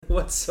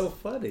What's so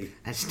funny?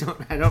 I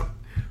don't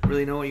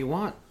really know what you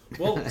want.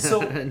 Well,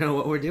 so I don't know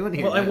what we're doing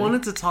here. well, I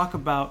wanted to talk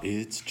about.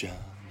 It's John.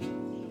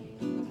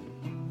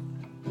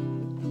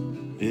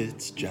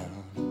 It's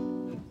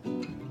John.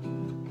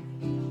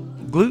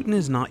 Gluten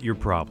is not your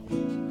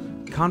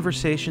problem.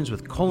 Conversations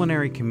with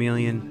culinary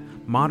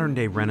chameleon,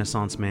 modern-day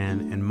Renaissance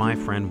man, and my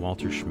friend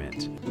Walter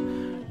Schmidt.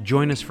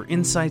 Join us for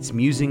insights,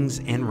 musings,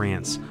 and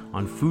rants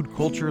on food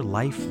culture,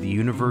 life, the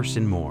universe,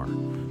 and more.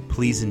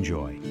 Please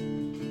enjoy.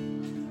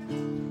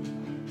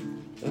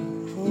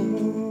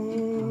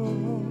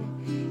 Oh,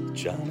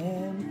 John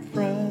and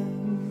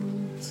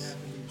friends.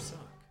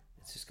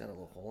 It's just got a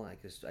little hole in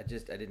it. I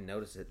didn't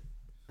notice it.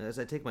 As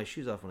I take my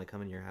shoes off when I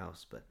come in your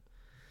house, but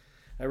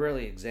I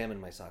rarely examine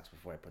my socks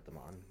before I put them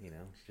on.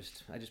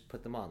 I just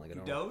put them on like a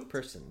normal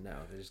person. No,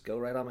 they just go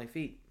right on my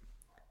feet.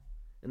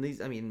 And these,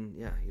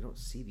 you don't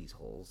see these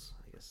holes.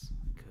 I guess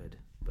I could,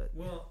 but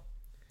well,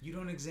 you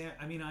don't examine.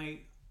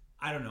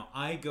 I don't know.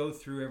 I go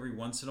through every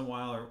once in a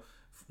while, or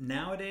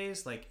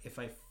nowadays, like if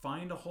I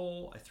find a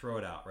hole, I throw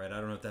it out. Right?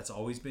 I don't know if that's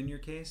always been your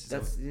case.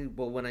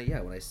 When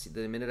I see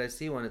the minute I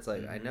see one, it's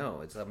like I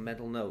know it's a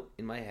mental note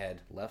in my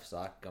head. Left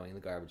sock going in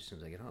the garbage as soon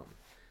as I get home.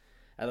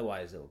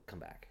 Otherwise, it'll come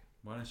back.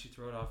 Why don't you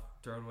throw it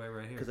away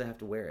right here? Because I have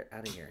to wear it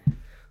out of here.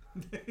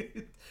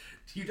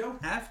 You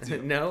don't have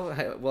to.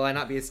 No? Will I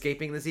not be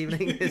escaping this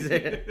evening? Is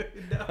it?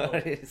 No.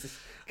 It's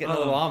getting a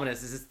little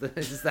ominous. Is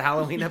this the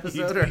Halloween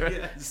episode or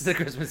Yes. is this the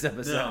Christmas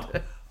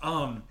episode?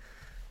 No.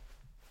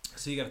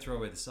 So you got to throw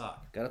away the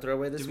sock. Gotta throw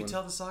away this one. Did we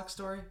tell the sock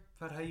story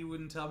about how you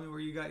wouldn't tell me where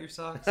you got your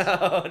socks?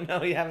 Oh, no,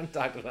 we haven't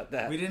talked about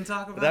that. We didn't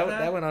talk about that?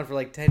 That went on for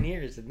like 10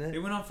 years, didn't it? It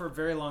went on for a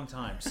very long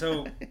time.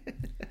 So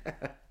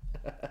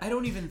I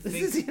don't even think...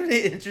 This is even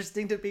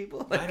interesting to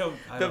people? I don't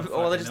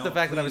just the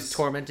fact that I was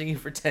tormenting you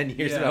for 10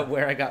 years about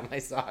where I got my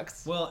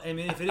socks. Well,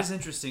 if it is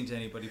interesting to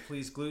anybody,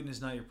 please,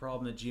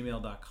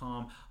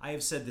 glutenisnotyourproblem@gmail.com. I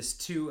have said this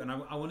too, and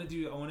I want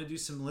to do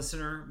some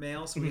listener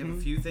mail, so we have a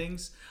few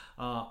things.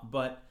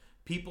 But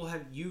people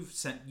you've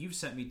sent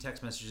me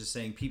text messages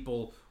saying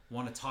people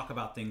want to talk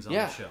about things on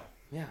the show.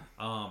 Yeah.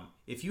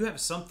 If you have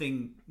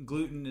something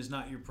gluten is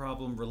not your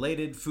problem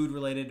related, food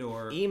related,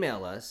 or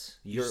email us.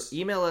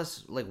 Email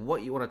us like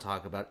what you want to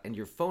talk about and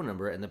your phone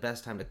number and the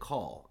best time to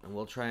call, and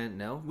we'll try and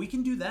know. We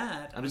can do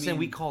that. I'm just saying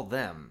we call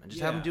them and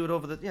just have them do it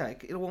over the. Yeah,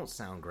 it won't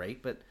sound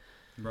great, but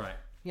right.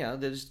 Yeah,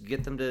 they just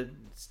get them to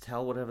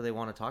tell whatever they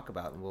want to talk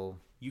about, and we'll.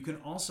 You can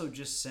also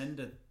just send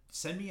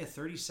me a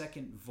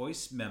 30-second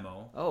voice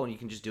memo. Oh, and you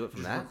can just do it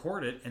from that.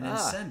 Record it and then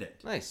send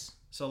it. Nice.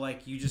 So,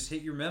 like, you just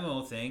hit your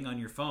memo thing on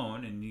your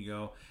phone, and you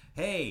go,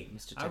 "Hey,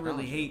 I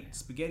really hate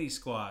spaghetti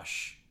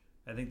squash."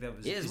 I think that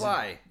was is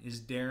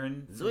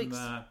Darren from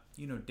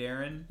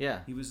Darren? Yeah,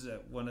 he was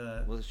one of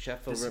the was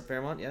chef over at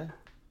Fairmont. Yeah,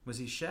 was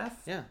he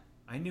chef? Yeah,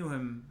 I knew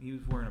him. He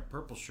was wearing a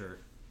purple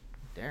shirt.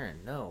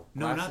 Darren, no,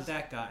 not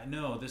that guy.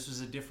 No, this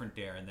was a different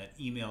Darren that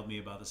emailed me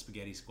about the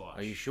spaghetti squash.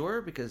 Are you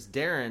sure? Because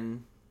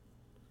Darren,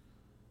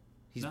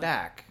 he's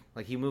back.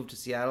 Like, he moved to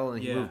Seattle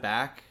and he moved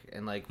back,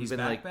 and like he's been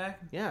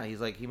back. Yeah,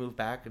 he's like he moved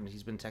back and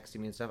he's been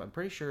texting me and stuff. I'm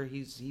pretty sure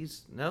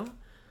he's no.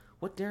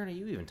 What Darren are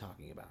you even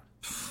talking about?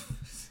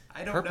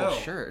 I don't know. Purple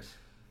shirt.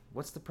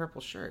 What's the purple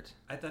shirt?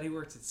 I thought he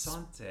worked at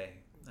Sante.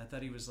 I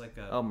thought he was like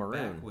a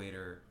maroon back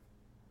waiter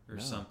or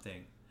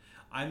something.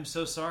 I'm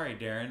so sorry,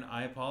 Darren.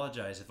 I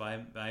apologize if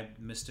I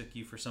mistook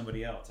you for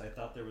somebody else. I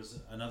thought there was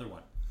another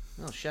one.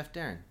 No, Chef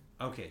Darren.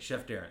 Okay,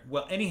 Chef Darren.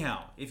 Well,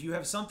 anyhow, if you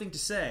have something to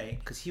say,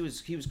 because he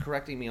was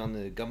correcting me on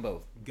the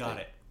gumbo. Got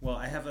it. Well,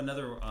 I have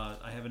another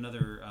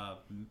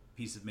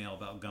piece of mail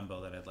about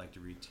gumbo that I'd like to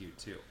read to you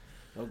too.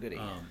 Oh, goody.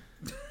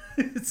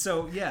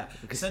 So yeah,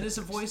 send us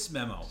a voice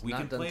memo. We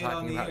can play it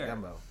on the air.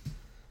 Gumbo.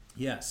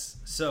 Yes.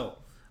 So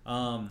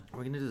we're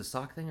gonna do the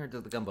sock thing or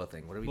do the gumbo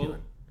thing? What are we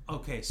doing?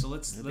 Okay, so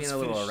let's being a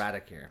little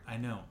erratic here. I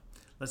know.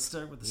 Let's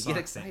start with the sock thing. Get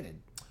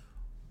excited.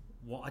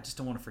 Well, I just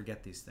don't want to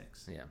forget these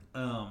things. Yeah.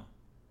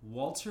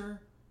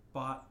 Walter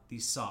bought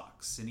these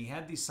socks, and he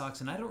had these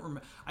socks, and I don't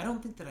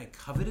think that I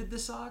coveted the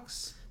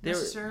socks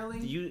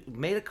necessarily. You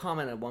made a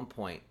comment at one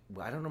point.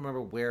 I don't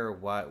remember where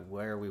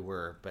we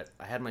were, but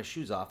I had my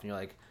shoes off, and you're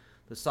like,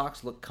 "The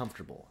socks look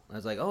comfortable." And I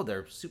was like, "Oh,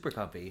 they're super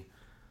comfy,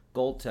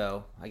 gold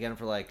toe. I get them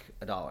for like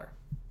 $1."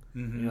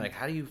 Mm-hmm. And you're like,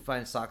 "How do you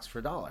find socks for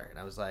 $1?" And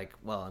I was like,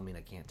 "Well,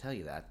 I can't tell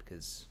you that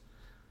because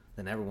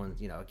then everyone's,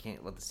 I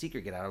can't let the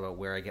secret get out about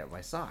where I get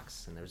my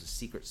socks." And there was a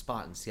secret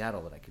spot in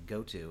Seattle that I could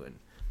go to and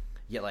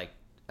get like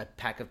a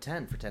pack of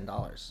 10 for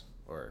 $10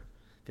 or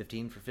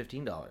 15 for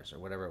 $15 or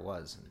whatever it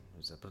was. And it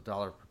was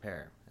 $1 per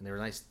pair. And they were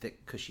nice,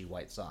 thick, cushy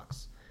white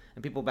socks.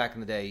 And people back in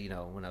the day,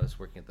 when I was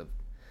working at the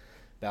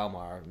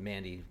Balmar,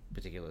 Mandy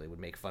particularly, would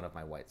make fun of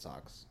my white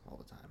socks all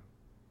the time.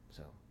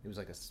 So it was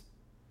like it's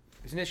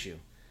an issue.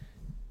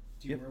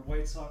 Do you wear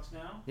white socks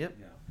now? Yep.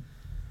 Yeah.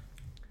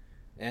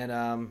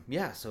 And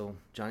so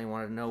Johnny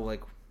wanted to know,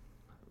 like,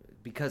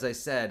 because I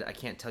said I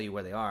can't tell you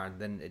where they are, and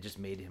then it just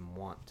made him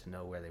want to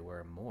know where they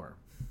were more.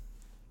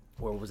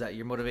 Or was that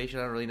your motivation?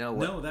 I don't really know.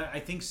 I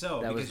think so,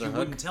 because you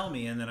wouldn't tell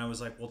me, and then I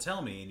was like, "Well,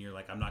 tell me," and you're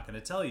like, "I'm not going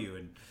to tell you."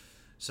 And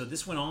So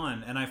this went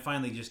on, and I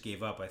finally just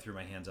gave up. I threw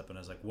my hands up, and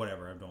I was like,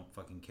 whatever, I don't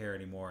fucking care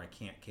anymore. I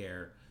can't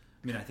care.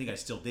 I mean, I think I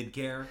still did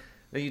care.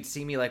 You'd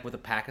see me like with a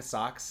pack of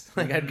socks.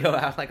 Like I'd go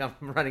out, like I'm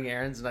running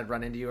errands, and I'd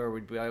run into you,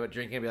 or I would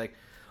drink and be like,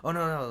 "Oh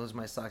no, those are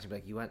my socks." You'd be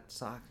like, "You want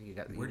socks?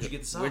 Where'd you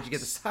get the socks? Where'd you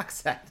get the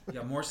socks at?"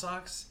 Yeah, more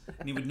socks,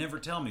 and he would never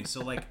tell me. So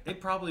like,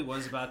 it probably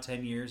was about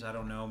 10 years. I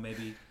don't know,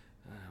 maybe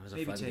It was a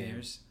maybe fun 10 game.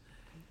 years.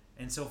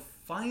 And so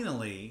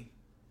finally,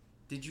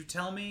 did you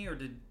tell me, or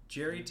did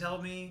Jerry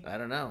tell me? I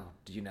don't know.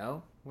 Do you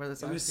know where the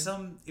socks?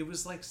 It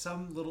was like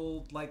some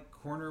little like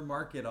corner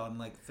market on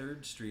like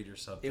 3rd Street or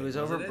something. It was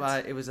over by.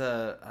 It was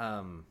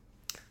a.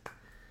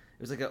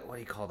 It was like a, what do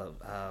you call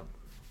that?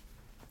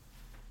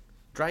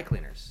 Dry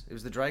cleaners. It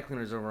was the dry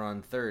cleaners over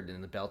on 3rd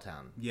in the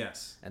Belltown.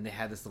 Yes. And they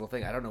had this little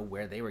thing. I don't know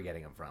where they were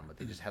getting them from, but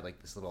they just had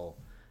like this little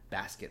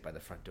basket by the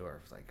front door.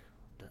 It was like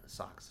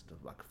socks.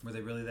 Were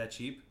they really that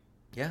cheap?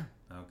 Yeah,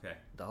 Okay.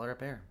 $1 a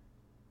pair.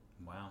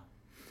 Wow.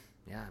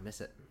 Yeah, I miss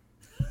it.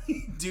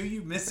 Do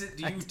you miss it?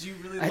 Do you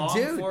really I long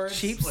do. for it?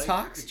 Cheap Like-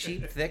 socks,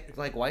 cheap, thick,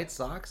 like white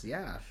socks.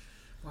 Yeah.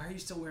 Why are you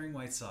still wearing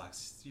white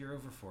socks? You're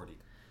over 40.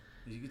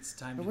 It's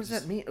time But to what does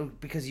just... that mean? Oh,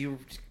 because you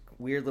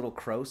weird little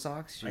crow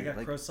socks. I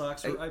got crow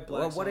socks. Hey, I have black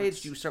well, what socks.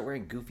 age do you start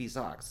wearing goofy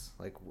socks?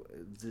 Like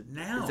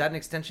Now. is that an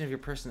extension of your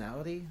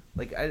personality?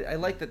 Like I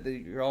like that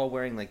you're all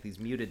wearing like these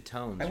muted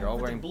tones. I You're all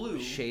went with wearing the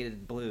blue.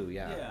 shaded blue.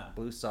 Yeah. Yeah.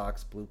 Blue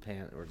socks, blue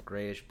pants, or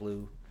grayish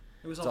blue.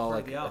 It was It's all all part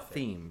like of the a outfit.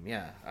 theme.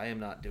 Yeah, I am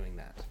not doing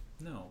that.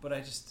 No, but I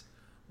just...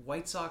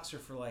 White socks are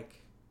for, like,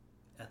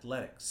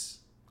 athletics.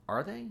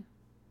 Are they?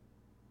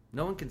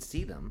 No one can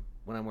see them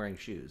when I'm wearing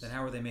shoes. Then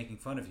how are they making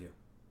fun of you?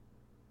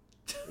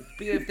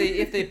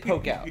 If they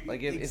poke out,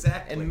 like if,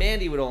 Exactly. and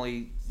Mandy would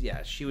only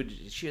I think she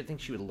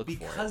would look for it.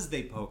 Because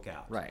they poke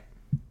out. Right.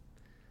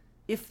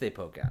 If they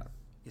poke out.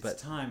 It's But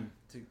time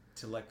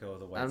to let go of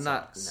the white I'm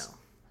not socks.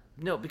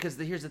 no, because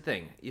here's the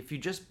thing. If you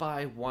just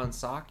buy one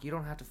sock, you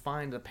don't have to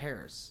find the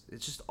pairs.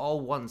 It's just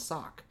all one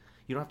sock.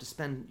 You don't have to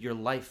spend your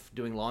life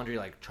doing laundry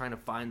like trying to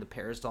find the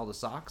pairs to all the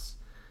socks.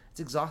 It's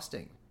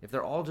exhausting. If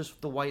they're all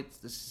just the white,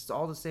 this is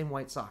all the same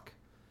white sock.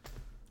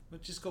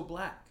 But just go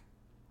black.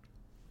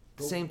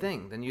 Same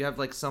thing. Then you have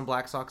like some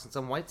black socks and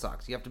some white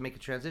socks. You have to make a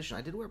transition.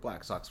 I did wear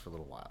black socks for a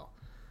little while.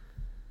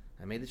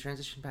 I made the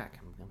transition back.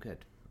 I'm good.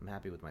 I'm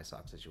happy with my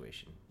sock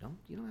situation.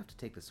 You don't have to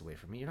take this away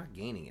from me. You're not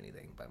gaining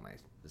anything by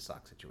the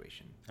sock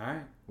situation. All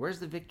right. Where's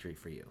the victory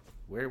for you?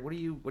 What are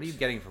you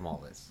getting from all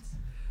this?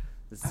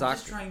 The I'm sock.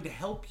 just trying to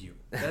help you.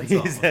 That's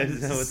all. Is that what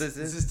this is?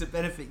 This is to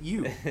benefit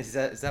you. Is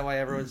that why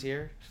everyone's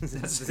here? This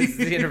is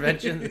the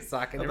intervention, the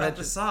sock intervention. About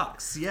the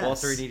socks, yes.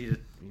 Walter, you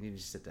need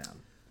to sit down.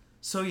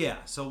 So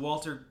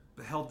Walter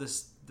held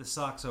the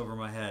socks over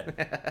my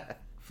head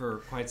for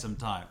quite some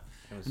time.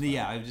 was And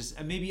yeah, I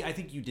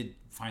think you did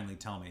finally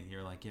tell me.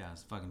 You're like, yeah,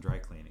 it's fucking dry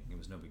cleaning. It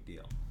was no big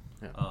deal.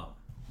 Yeah. But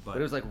But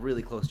it was like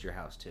really close to your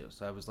house too,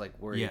 so I was like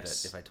worried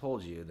Yes. that if I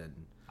told you, then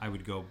I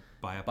would go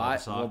buy up all the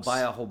socks. buy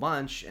a whole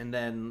bunch, and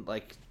then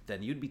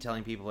you'd be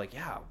telling people like,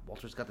 yeah,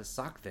 Walter's got this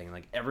sock thing.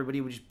 Like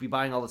everybody would just be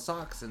buying all the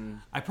socks, and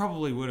I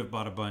probably would have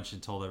bought a bunch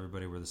and told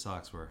everybody where the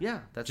socks were. yeah,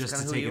 that's Just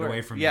kinda to who take you it were.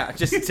 away from yeah, me.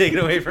 just to take it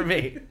away from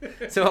me.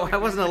 So I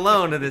wasn't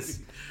alone in this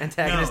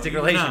antagonistic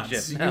you were not.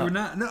 relationship. You were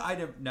not. No, I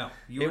never. No,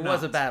 you were It not.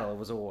 was a battle. It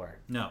was a war.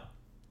 No,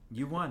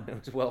 you won.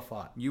 It was well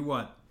fought. You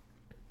won.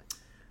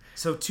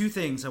 So 2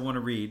 things I want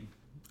to read.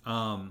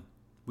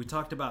 We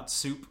talked about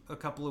soup a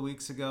couple of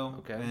weeks ago.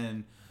 Okay.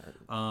 And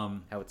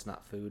How it's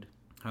not food.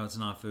 how it's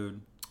not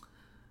food.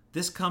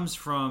 This comes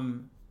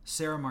from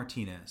Sarah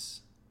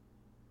Martinez.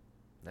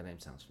 That name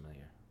sounds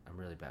familiar. I'm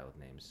really bad with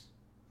names.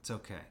 It's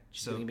okay.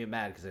 She's So gonna be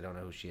mad because I don't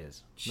know who she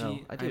is. she, No,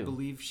 I do.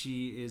 believe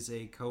she is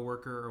a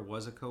coworker or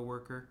was a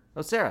coworker.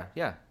 Oh, Sarah.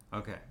 Yeah.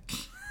 Okay.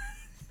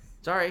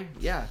 Sorry.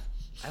 Yeah.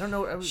 I don't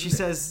know. She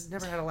says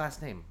never had a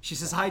last name. She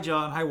says, "Hi,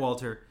 John. Hi,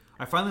 Walter.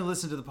 I finally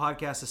listened to the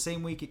podcast the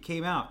same week it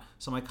came out,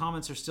 so my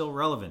comments are still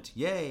relevant.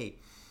 Yay.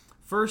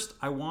 First,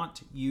 I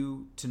want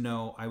you to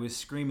know I was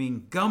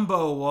screaming,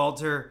 'Gumbo,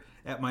 Walter,'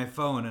 at my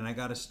phone, and I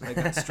got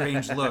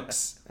strange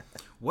looks.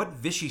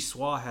 What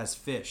vichyssoise has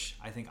fish?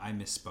 I think I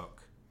misspoke.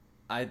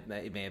 It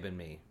may have been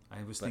me.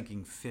 I was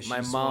thinking fishy.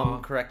 My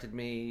mom corrected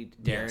me.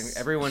 Darren, Yes.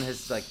 everyone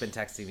has been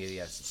texting me.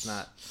 Yes, it's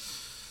not.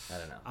 I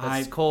don't know. I-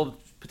 It's cold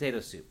potato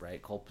soup,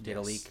 right? Cold potato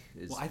Yes. leek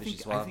is Well, I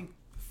vichyssoise. think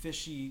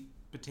fishy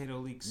potato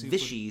leek soup.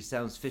 Vichy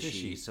sounds fishy,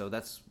 Fishy. so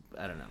that's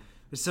I don't know.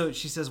 So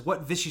she says,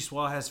 what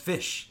vichyssoise has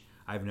fish?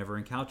 I've never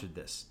encountered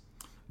this.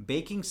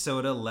 Baking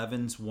soda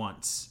leavens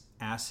once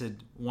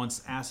acid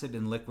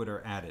and liquid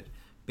are added.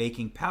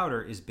 Baking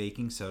powder is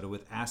baking soda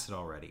with acid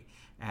already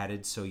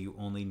added, so you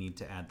only need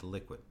to add the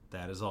liquid.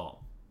 That is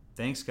all.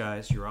 Thanks,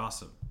 guys. You're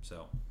awesome.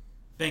 So,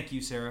 thank you,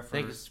 Sarah.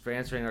 Thanks for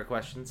answering our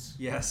questions.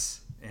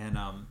 Yes, and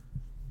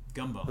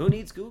gumbo. Who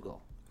needs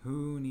Google?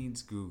 Who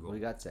needs Google? We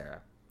got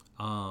Sarah.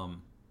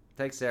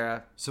 Thanks,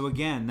 Sarah. So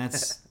again,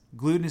 that's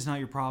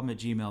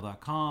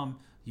glutenisnotyourproblem@gmail.com.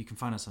 You can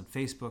find us on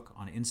Facebook,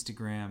 on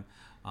Instagram.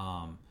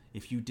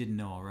 If you didn't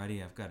know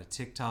already, I've got a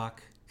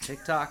TikTok.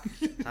 TikTok.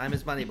 Time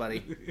is money,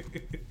 buddy.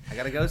 I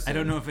gotta go soon. I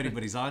don't know if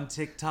anybody's on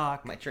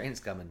TikTok, My train's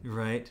coming.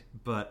 right?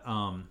 But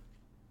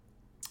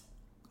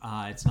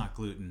It's not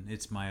gluten.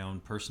 It's my own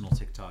personal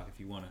TikTok. If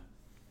you want to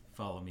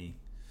follow me,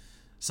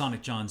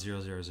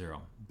 SonicJohn000.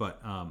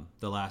 But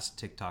the last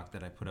TikTok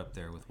that I put up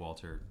there with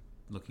Walter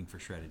looking for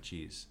shredded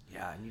cheese.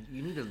 Yeah, and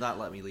you need to not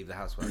let me leave the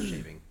house without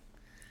shaving.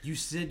 You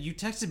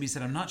texted me,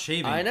 said I'm not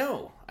shaving. I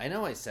know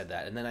I said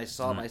that, and then I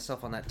saw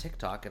myself on that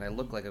TikTok, and I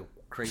look like a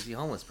crazy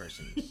homeless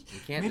person. You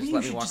can't Maybe just let you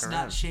me should walk just around.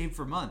 not shave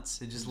for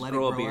months and just let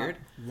grow it a grow beard?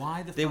 out.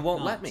 Why the They fuck won't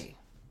not? let me.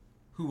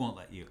 Who won't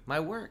let you? My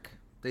work.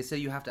 They say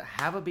you have to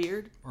have a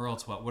beard. Or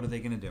else what? What are they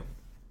going to do?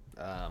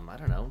 I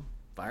don't know.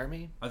 Fire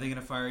me? Are they going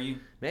to fire you?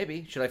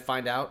 Maybe. Should I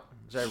find out?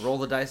 Should I roll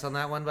the dice on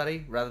that one,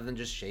 buddy? Rather than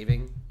just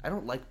shaving? I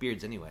don't like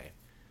beards anyway.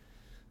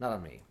 Not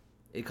on me.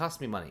 It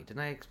costs me money. Didn't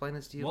I explain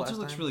this to you Walter last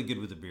looks time? really good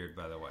with a beard,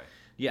 by the way.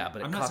 Yeah,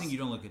 but I'm not saying you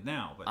don't look it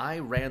now, but I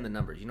ran the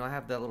numbers. You know, I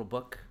have that little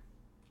book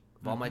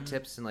of all my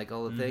tips and like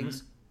all the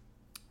things.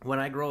 When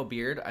I grow a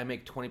beard, I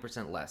make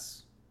 20%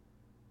 less.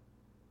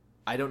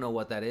 I don't know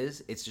what that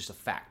is. It's just a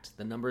fact.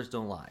 The numbers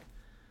don't lie.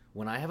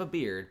 When I have a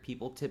beard,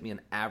 people tip me an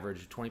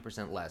average of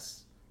 20%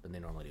 less than they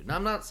normally do. Now,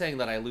 I'm not saying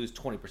that I lose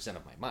 20%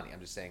 of my money. I'm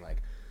just saying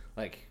like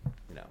 20%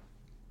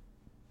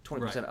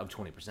 of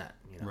 20%.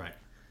 You know? Right.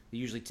 They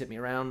usually tip me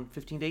around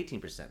 15 to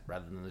 18%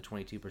 rather than the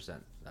 22%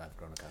 that I've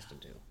grown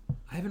accustomed to.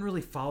 I haven't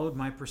really followed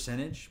my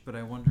percentage, but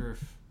I wonder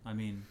if I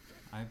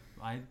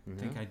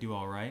think I do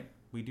all right.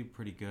 We do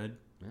pretty good.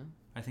 Yeah.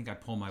 I think I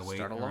pull my weight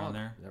Start a around log.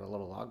 there. You got a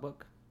little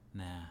logbook?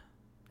 Nah.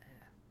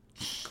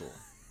 Cool.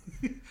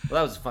 Well,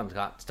 that was fun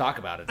to talk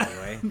about it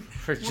anyway.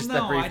 For just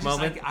that brief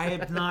moment. I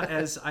am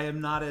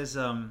not as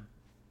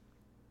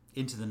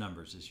into the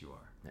numbers as you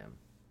are. Yeah.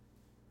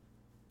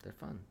 They're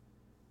fun.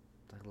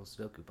 It's like a little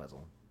Sudoku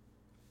puzzle.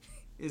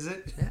 Is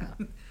it? Yeah.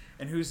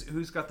 And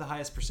who's got the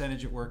highest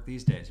percentage at work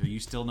these days? Are you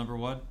still number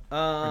one?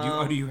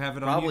 Or do you have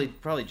it on you?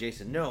 Probably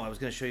Jason. No, I was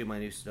going to show you my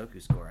new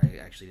Sudoku score. I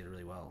actually did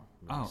really well.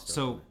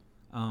 So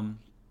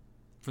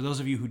for those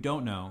of you who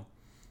don't know,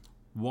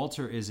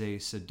 Walter is a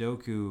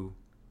Sudoku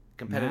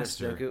competitive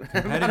master. Sudoku.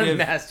 Competitive. I'm not a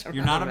master.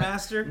 You're not a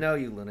master? No,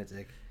 you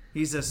lunatic.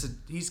 He's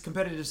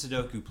competitive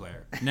Sudoku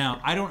player. Now,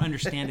 I don't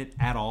understand it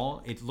at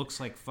all. It looks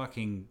like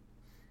fucking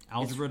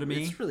algebra to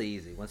me. It's really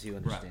easy once you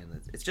understand Right.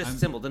 it. It's just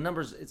simple. The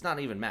numbers, it's not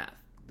even math.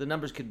 The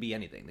numbers could be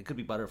anything. They could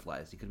be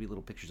butterflies. It could be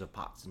little pictures of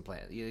pots and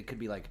plants. It could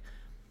be like,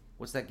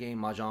 what's that game,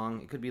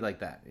 Mahjong? It could be like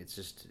that. It's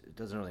just, it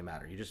doesn't really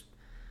matter. You just,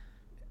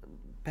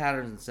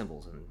 patterns and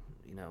symbols and,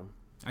 you know.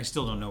 I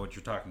still don't know what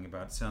you're talking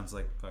about. It sounds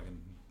like fucking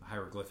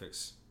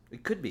hieroglyphics.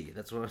 It could be.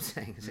 That's what I'm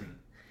saying.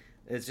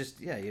 It's just,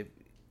 yeah,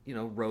 you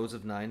know, rows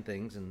of 9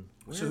 things. And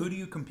So who do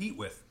you compete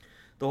with?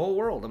 the whole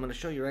world. I'm going to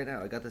show you right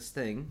now. I got this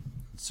thing.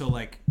 So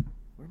like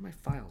Where are my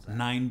files at?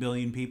 9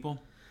 billion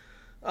people?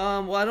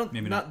 Well, I don't.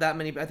 Maybe not that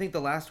many. I think the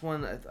last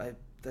one. I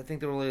think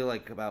there were only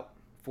like about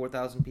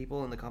 4,000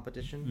 people in the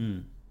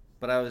competition.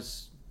 But I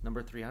was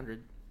number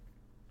 300.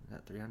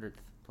 At 300th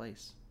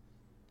place.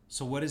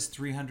 So what is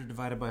 300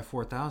 divided by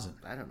 4,000?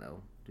 I don't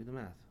know. Do the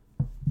math.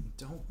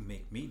 Don't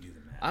make me do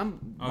the math.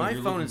 My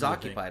you're phone looking is for the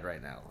occupied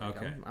right now. Like,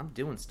 Okay. I'm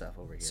doing stuff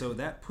over here. So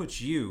that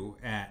puts you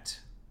at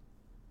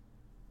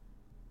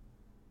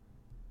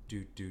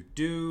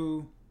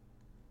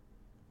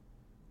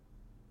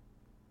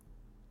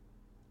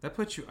That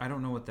puts you. I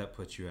don't know what that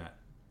puts you at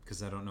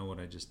because I don't know what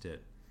I just did,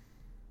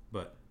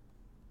 but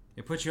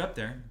it puts you up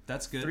there.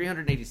 That's good.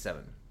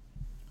 387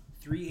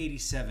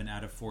 387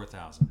 out of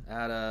 4,000.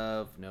 out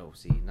of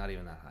not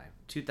even that high.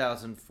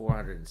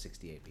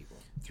 2,468 people.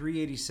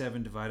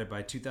 387 divided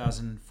by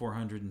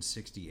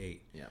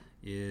 2,468 Yeah.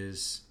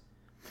 is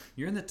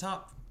you're in the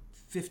top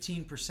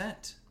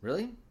 15%.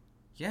 Really?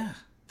 Yeah,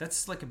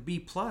 that's like a B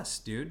plus,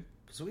 dude.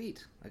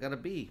 Sweet. I got a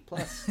B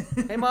plus.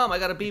 Hey, Mom, I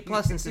got a B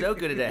plus in Sudoku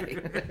today.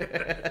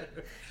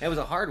 It was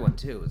a hard one,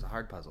 too. It was a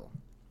hard puzzle.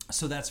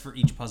 So that's for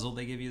each puzzle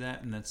they give you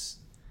that, and that's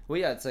Well,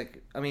 yeah, it's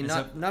like, I mean,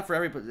 Is not for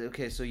everybody.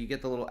 Okay, so you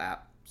get the little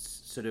app,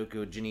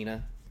 Sudoku,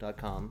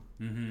 Janina.com.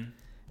 mm-hmm.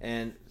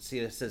 And see,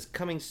 it says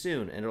coming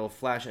soon, and it'll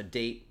flash a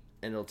date,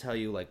 and it'll tell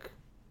you, like,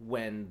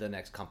 when the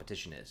next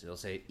competition is. It'll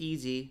say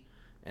easy,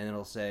 and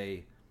it'll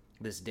say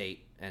this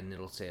date, and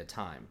it'll say a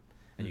time.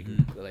 And you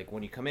can, like,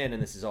 when you come in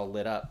and this is all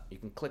lit up, you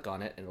can click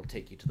on it, and it'll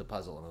take you to the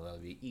puzzle, and it'll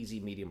be easy,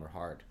 medium, or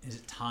hard. Is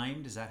it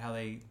timed? Is that how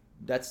they?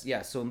 That's,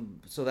 yeah, so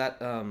that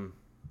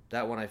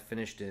that one I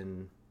finished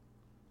in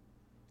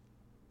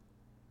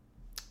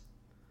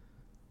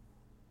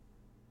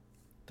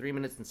 3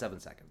 minutes and 7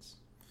 seconds.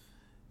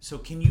 So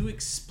can you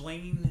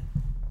explain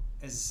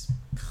as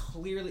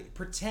clearly?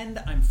 Pretend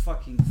I'm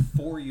fucking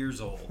 4 years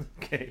old.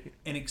 Okay.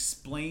 And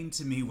explain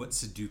to me what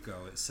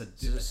Sudoku is.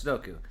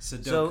 Sudoku.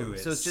 Sudoku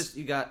is. So it's just,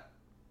 you got,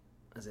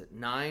 is it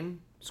 9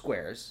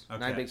 squares, Okay.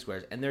 9 big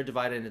squares, and they're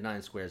divided into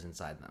 9 squares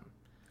inside them.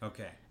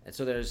 Okay. And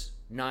so there's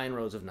 9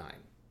 rows of 9.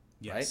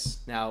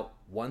 Yes. Right? Now,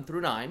 1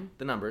 through 9,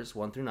 the numbers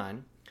 1 through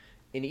 9.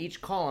 In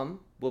each column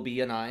will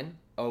be a 9,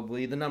 will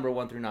be the number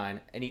 1 through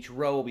 9, and each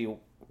row will be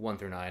 1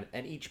 through 9,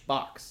 and each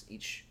box,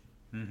 each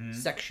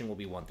section will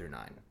be 1 through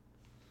 9.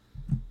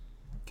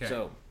 Okay.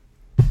 So,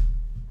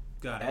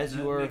 got it. as that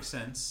you were- makes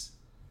sense.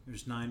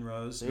 There's 9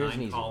 rows, So here's an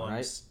 9 easy one,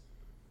 columns.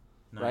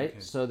 right? Okay.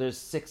 So there's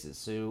 6s.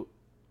 So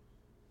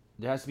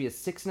there has to be a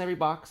 6 in every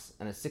box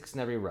and a 6 in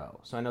every row.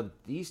 So I know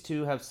that these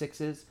two have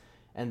 6s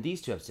and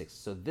these two have 6s.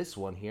 So this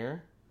one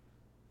here,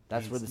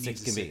 that's where the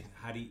 6 can be.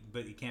 How do you?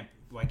 But you can't.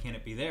 Why can't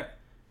it be there?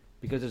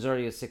 Because there's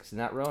already a 6 in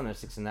that row and a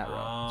 6 in that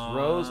row. It's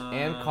rows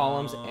and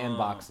columns and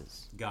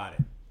boxes. Got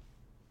it.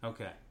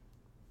 Okay.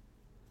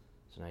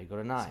 So now you go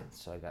to 9.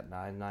 So I got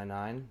 9, 9,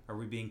 9. Are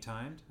we being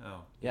timed?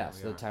 Oh. Yeah, we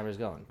so the are. timer's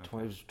going.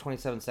 Okay.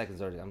 27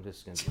 seconds already. I'm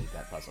just going to delete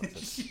that puzzle.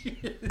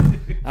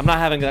 I'm not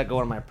having that go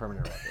on my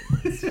permanent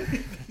record.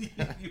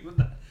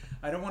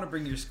 I don't want to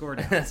bring your score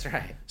down. That's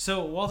right.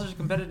 So Walter's a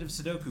competitive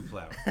Sudoku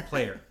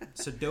player.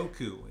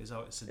 Sudoku is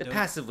always It's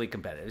passively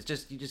competitive. It's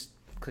just, you just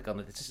click on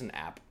it. It's just an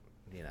app.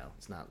 You know,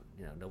 it's not,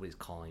 nobody's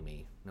calling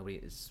me. Nobody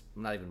is,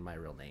 not even my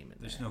real name in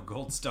There's there. no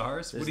gold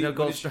stars? There's no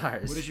gold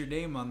stars. What is your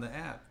name on the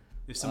app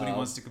if somebody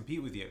wants to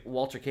compete with you?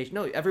 Walter Cage.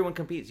 No, everyone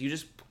competes. You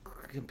just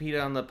compete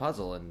on the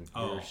puzzle and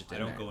Oh, you're just I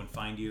in don't there. go and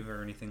find you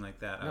or anything like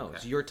that? No, Okay.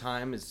 it's your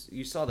time.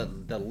 You saw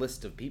the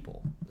list of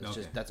people. It's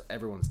Okay. just, that's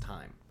everyone's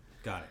time.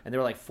 Got it. And there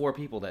were like 4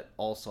 people that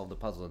all solved the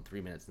puzzle in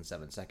 3 minutes and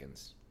 7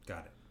 seconds.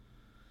 Got it.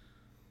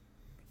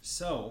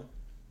 So,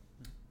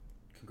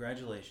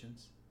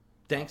 congratulations.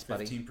 Thanks,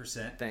 buddy.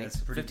 15%. Thanks.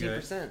 That's pretty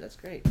 15%. good. That's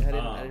great. I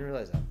didn't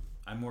realize that.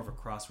 I'm more of a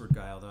crossword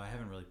guy, although I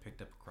haven't really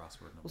picked up a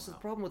crossword in a Well, so the while.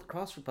 problem with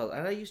crossword puzzles,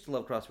 and I used to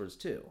love crosswords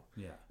too,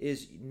 Yeah.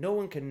 is no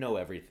one can know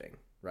everything,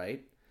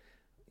 right?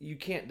 You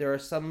can't. There are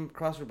some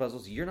crossword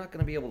puzzles you're not going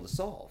to be able to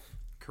solve.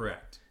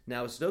 Correct.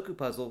 Now, a Sudoku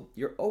puzzle,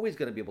 you're always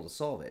going to be able to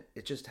solve it.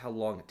 It's just how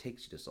long it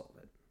takes you to solve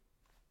it.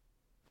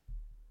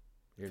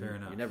 Fair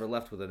enough. You're never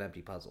left with an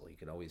empty puzzle. You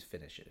can always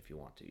finish it if you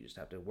want to. You just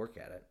have to work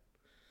at it.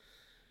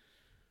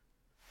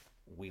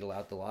 Wheedle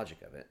out the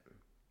logic of it.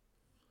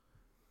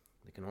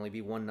 There can only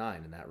be 1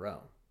 9 in that row.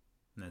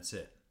 And that's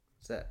it.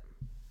 That's it.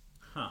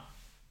 Huh.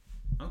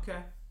 Okay.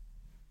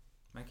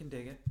 I can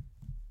dig it.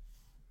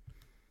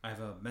 I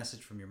have a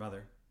message from your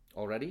mother.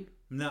 Already?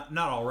 Not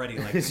already,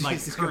 like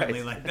Jesus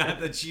currently, Christ. like not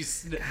that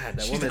she's God,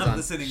 that she's woman's not on,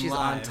 listening she's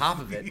live. on top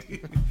of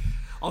it.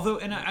 Although,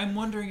 and I'm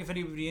wondering if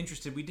anybody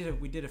interested. We did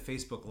a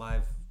Facebook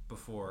Live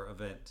before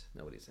event.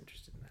 Nobody's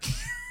interested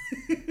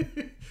in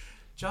that.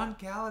 John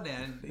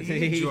Callahan,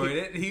 he enjoyed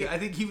it. I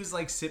think he was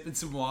like sipping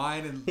some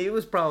wine and He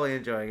was probably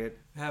enjoying it.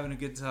 having a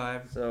good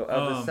time. So,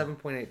 of the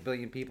 7.8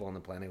 billion people on the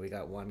planet, we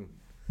got one.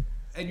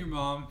 And your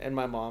mom. And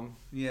my mom.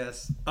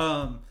 Yes.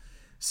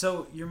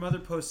 So your mother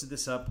posted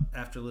this up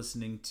after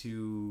listening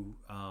to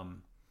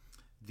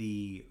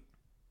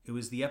it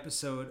was the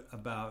episode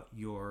about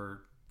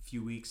your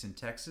few weeks in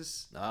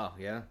Texas. Oh,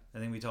 yeah. I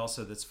think we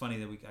also, that's funny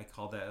that I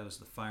called that, it was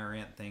the Fire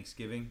Ant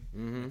Thanksgiving.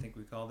 I think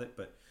we called it.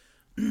 But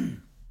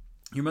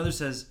your mother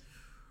says,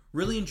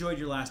 really enjoyed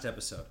your last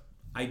episode.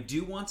 I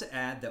do want to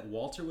add that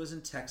Walter was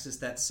in Texas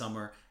that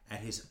summer at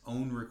his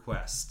own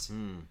request.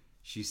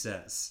 She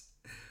says,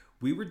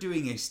 we were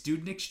doing a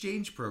student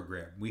exchange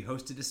program. We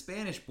hosted a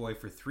Spanish boy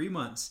for 3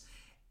 months,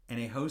 and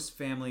a host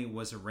family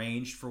was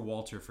arranged for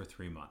Walter for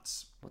 3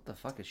 months. What the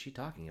fuck is she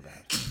talking about?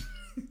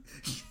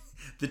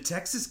 The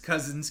Texas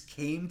cousins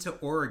came to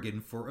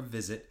Oregon for a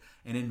visit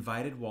and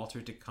invited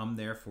Walter to come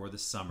there for the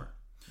summer.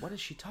 What is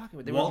she talking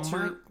about? They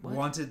Walter what?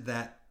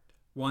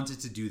 wanted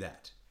to do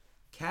that.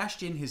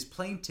 Cashed in his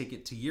plane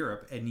ticket to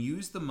Europe and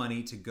used the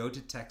money to go to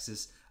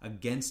Texas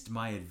against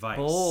my advice.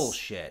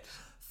 Bullshit.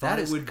 Thought That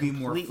it is would be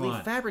more completely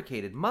fun.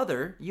 fabricated.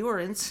 Mother, you are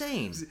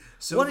insane.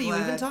 So what are you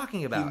even glad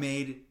talking about? He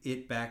made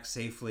it back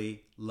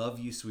safely. Love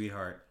you,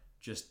 sweetheart.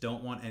 Just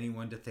don't want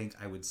anyone to think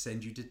I would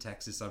send you to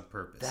Texas on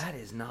purpose. That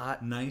is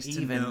not Nice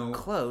to even know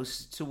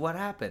close to what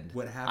happened.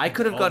 What happened? I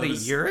could have all gone to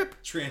those Europe?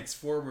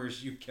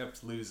 Transformers you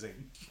kept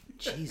losing.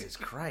 Jesus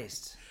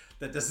Christ.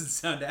 That doesn't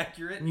sound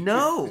accurate.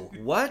 No.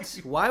 What?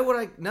 Why would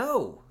I?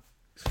 No.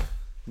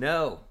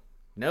 No.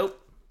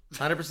 Nope.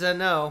 100%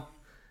 no.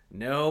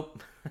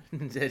 Nope. I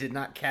did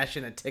not cash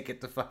in a ticket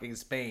to fucking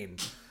Spain.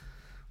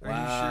 Are you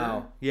Wow.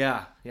 sure?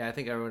 Yeah. Yeah, I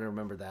think I would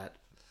remember that.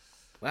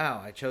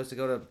 Wow, I chose to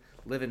go to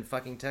live in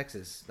fucking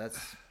Texas.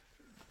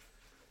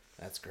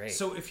 That's great.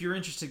 So if you're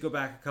interested, go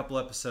back a couple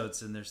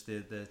episodes and there's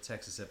the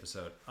Texas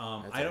episode.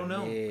 That's I don't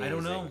know. I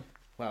don't know. amazing.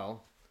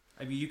 Well,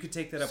 I mean, you could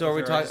take that up. so are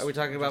with we, her. are we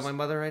talking about my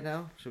mother right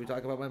now? Should we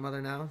talk about my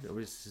mother now?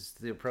 Is this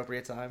the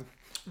appropriate time?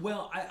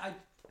 Well,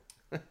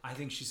 I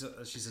think she's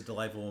a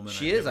delightful woman.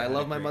 She I've is. never I had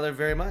love a my great- mother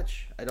very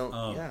much. I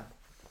don't. Yeah.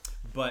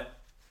 But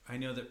I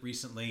know that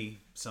recently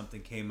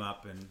something came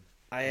up and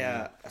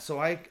I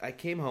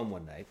came home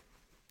one night.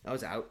 I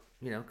was out,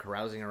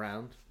 carousing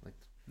around like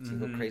the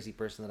single crazy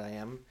person that I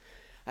am.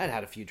 I had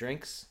had a few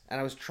drinks and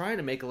I was trying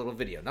to make a little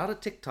video, not a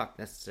TikTok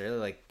necessarily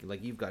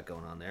like you've got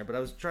going on there, but I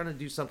was trying to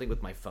do something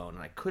with my phone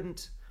and I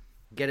couldn't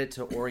get it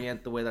to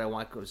orient the way that I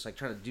want. It was like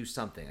trying to do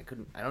something.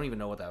 I don't even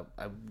know what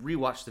I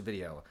rewatched the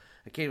video.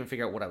 I can't even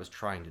figure out what I was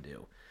trying to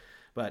do,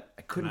 but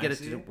I couldn't Can I get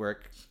it see to it?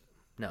 work.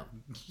 No,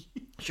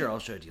 sure, I'll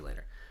show it to you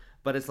later.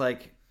 But it's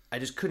like I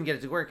just couldn't get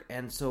it to work.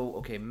 And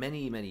so,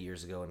 many, many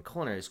years ago in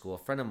culinary school, a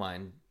friend of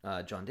mine,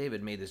 John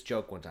David, made this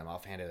joke one time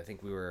offhanded. I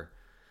think we were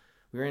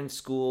in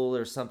school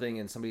or something,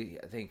 and somebody,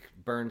 I think,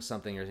 burned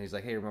something. Or he's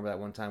like, hey, remember that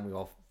one time we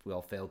all we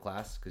all failed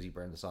class because you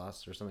burned the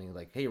sauce or something.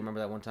 Like, hey, remember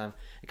that one time?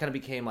 It kind of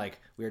became like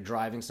we were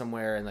driving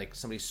somewhere and like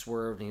somebody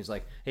swerved and he was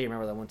like, hey,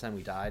 remember that one time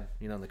we died,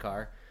 in the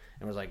car?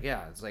 And I was like,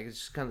 yeah. It's like it's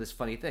just kind of this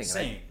funny thing.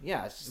 Same.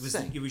 Yeah, it's just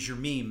It was your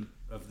meme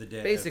of the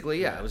day.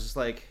 basically, yeah. It was just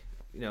like,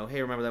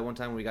 hey, remember that one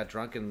time when we got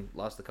drunk and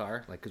lost the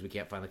car? Like, because we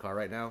can't find the car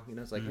right now.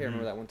 It's like, hey,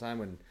 remember that one time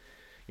when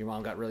your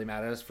mom got really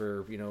mad at us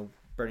for,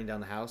 burning down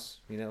the house,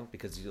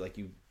 because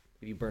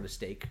you burned a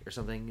steak or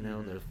something,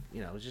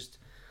 it was just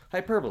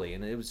hyperbole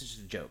and it was just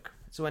a joke.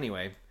 So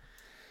anyway,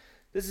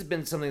 this has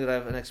been something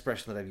that an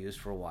expression that I've used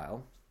for a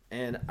while.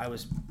 And I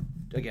was,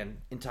 again,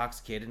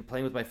 intoxicated and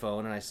playing with my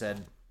phone and I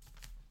said,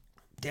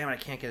 damn it, I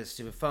can't get a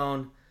stupid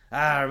phone.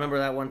 Remember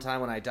that one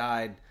time when I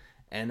died?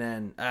 And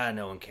then,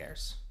 no one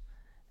cares.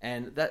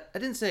 And that, I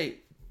didn't say,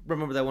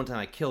 remember that one time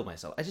I killed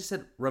myself. I just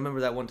said,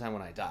 remember that one time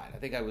when I died. I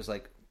think I was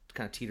like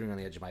kind of teetering on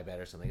the edge of my bed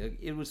or something.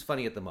 It was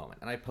funny at the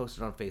moment. And I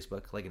posted on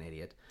Facebook like an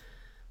idiot.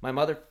 My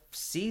mother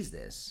sees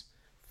this,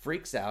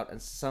 freaks out,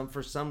 and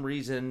for some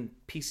reason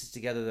pieces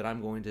together that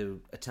I'm going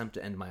to attempt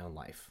to end my own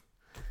life.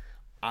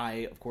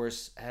 I, of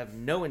course, have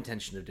no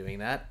intention of doing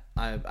that.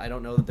 I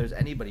don't know that there's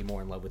anybody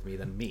more in love with me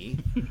than me.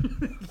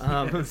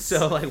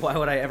 So, like, why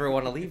would I ever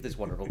want to leave this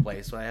wonderful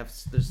place when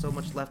there's so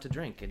much left to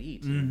drink and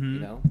eat,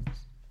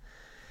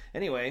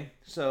 Anyway,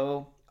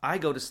 so I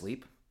go to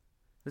sleep.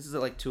 This is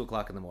at like 2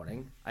 o'clock in the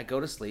morning. I go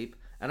to sleep,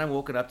 and I'm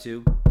woken up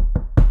to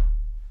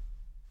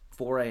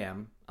 4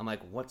 a.m. I'm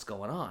like, what's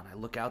going on? I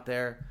look out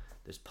there.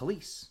 There's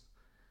police.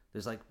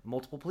 There's like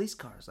multiple police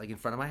cars like in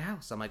front of my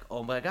house. I'm like,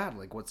 oh my God,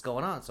 like what's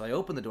going on? So I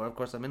open the door. Of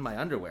course, I'm in my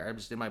underwear. I'm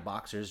just in my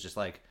boxers, just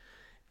like,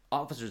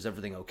 officers,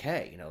 everything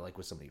okay? Like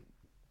was somebody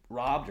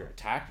robbed or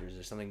attacked or is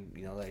there something,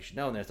 that I should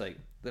know? And there's like,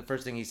 the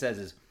first thing he says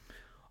is,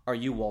 are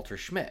you Walter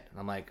Schmidt? And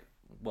I'm like,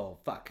 well,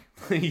 fuck.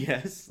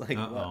 Yes. Like,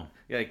 what?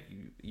 Like,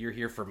 you're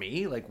here for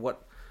me? Like,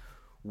 what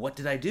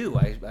did I do?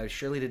 I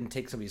surely didn't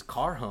take somebody's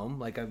car home.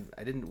 Like,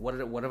 I didn't, what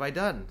have I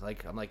done?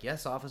 Like, I'm like,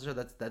 yes, officer,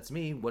 that's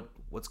me.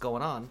 What's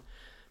going on?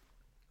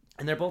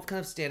 And they're both kind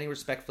of standing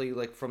respectfully,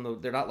 like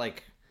they're not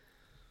like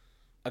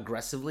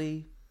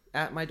aggressively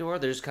at my door.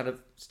 They're just kind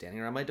of standing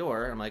around my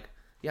door. I'm like,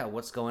 yeah,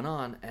 what's going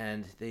on?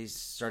 And they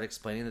start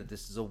explaining that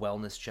this is a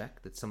wellness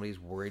check, that somebody's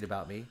worried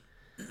about me.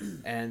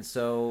 And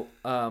so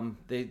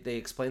they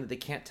explain that they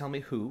can't tell me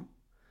who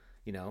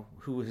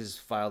has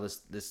filed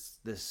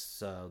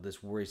this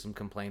worrisome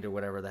complaint or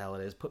whatever the hell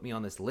it is. Put me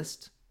on this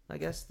list, I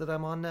guess, that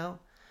I'm on now.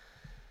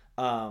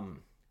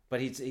 But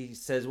he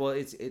says, well,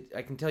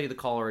 I can tell you the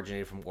call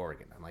originated from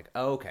Oregon. I'm like,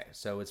 oh, okay,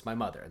 so it's my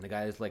mother. And the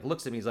guy is like,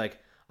 looks at me, he's like,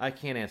 I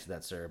can't answer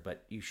that, sir,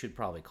 but you should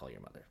probably call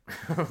your mother.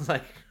 I was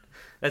like,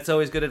 that's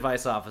always good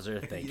advice,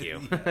 officer. Thank you.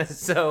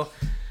 So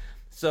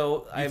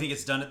you think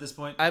it's done at this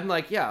point? I'm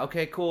like, yeah,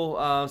 okay, cool.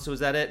 So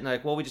is that it? And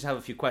like, well, we just have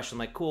a few questions. I'm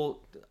like,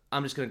 cool.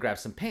 I'm just gonna grab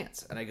some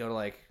pants. And I go to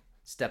like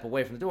step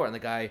away from the door, and the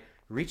guy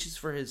reaches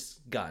for his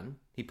gun.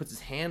 He puts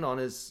his hand on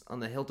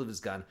the hilt of his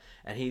gun,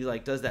 and he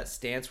like does that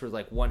stance where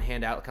like one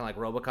hand out, kind of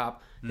like RoboCop.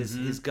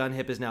 His gun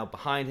hip is now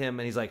behind him,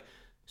 and he's like,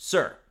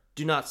 "Sir,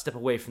 do not step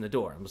away from the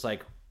door." I was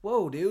like,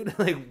 "Whoa, dude!"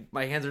 Like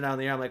my hands are down in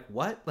the air. I'm like,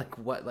 "What? Like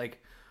what?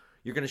 Like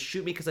you're gonna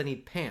shoot me because I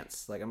need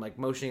pants?" Like I'm like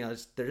motioning.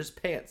 They're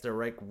just pants. They're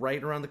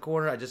right around the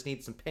corner. I just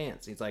need some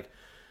pants. And he's like,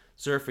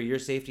 "Sir, for your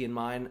safety and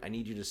mine, I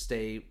need you to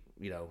stay."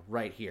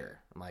 Right here.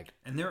 I'm like,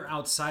 and they're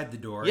outside the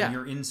door, yeah. And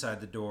you're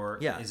inside the door.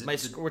 Yeah,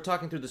 we're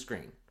talking through the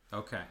screen.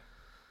 Okay,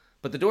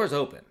 but the door's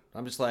open.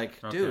 I'm just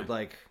like, okay. Dude,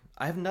 like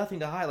I have nothing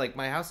to hide. Like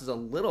my house is a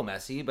little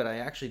messy, but I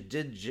actually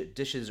did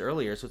dishes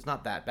earlier, so it's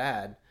not that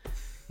bad.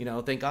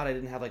 Thank God I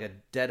didn't have like a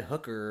dead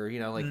hooker.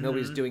 Like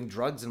nobody's doing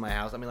drugs in my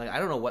house. I mean, like I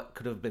don't know what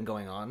could have been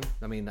going on.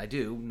 I mean, I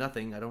do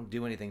nothing. I don't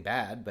do anything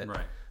bad, but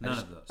right, none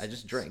of those. I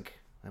just drink.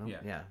 I don't.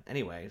 Yeah.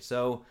 Anyway,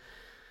 So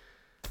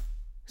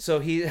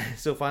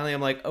finally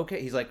I'm like,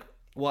 okay. He's like,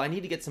 well, I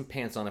need to get some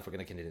pants on if we're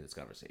going to continue this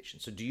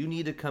conversation. So do you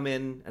need to come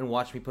in and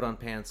watch me put on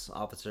pants,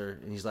 officer?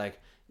 And he's like,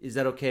 is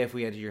that okay if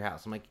we enter your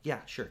house? I'm like, yeah,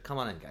 sure. Come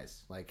on in,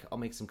 guys. Like, I'll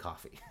make some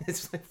coffee.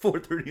 It's like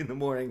 4:30 in the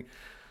morning.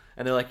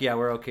 And they're like, yeah,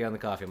 we're okay on the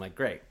coffee. I'm like,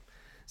 great.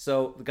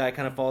 So the guy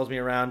kind of follows me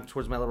around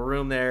towards my little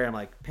room there. I'm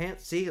like,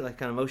 pants, see? Like,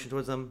 kind of motion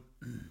towards them.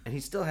 And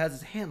he still has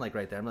his hand, like,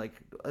 right there. I'm like,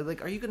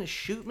 are you going to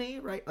shoot me,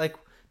 right? Like,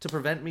 to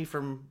prevent me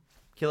from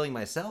killing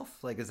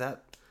myself? Like, is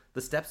that the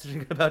steps that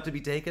are about to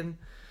be taken?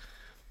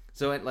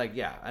 So like,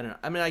 yeah, I don't know.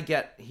 I mean, I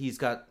get he's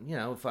got,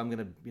 if I'm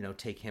going to,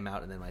 take him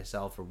out and then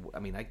myself, or I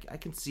mean, I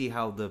can see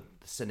how the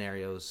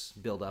scenarios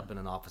build up in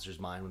an officer's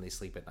mind when they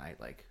sleep at night.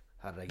 Like,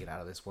 how did I get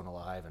out of this one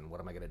alive? And what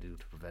am I going to do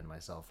to prevent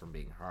myself from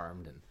being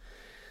harmed? And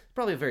it's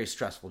probably a very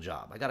stressful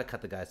job. I got to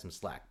cut the guy some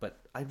slack, but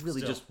I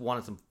really just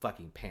wanted some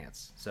fucking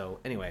pants. So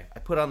anyway, I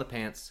put on the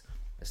pants,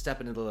 I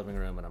step into the living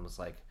room, and I'm just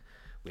like,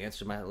 we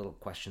answered my little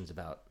questions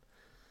about,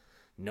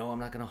 no, I'm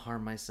not going to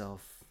harm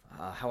myself.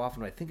 How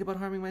often do I think about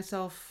harming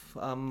myself?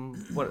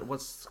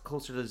 What's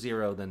closer to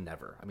zero than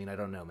never? I mean, I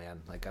don't know,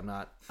 man. Like, I'm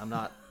not,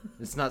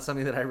 it's not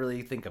something that I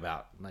really think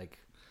about. Like,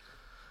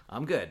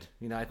 I'm good.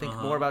 I think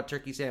more about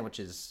turkey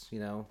sandwiches,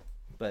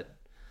 but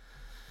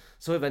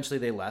so eventually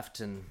they left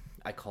and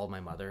I called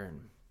my mother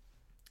and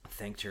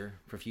thanked her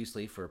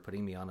profusely for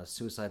putting me on a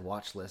suicide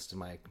watch list in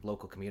my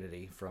local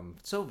community from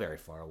so very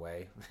far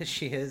away.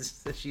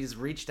 She's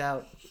reached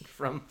out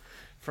from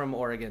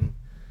Oregon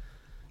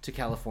to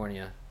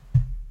California.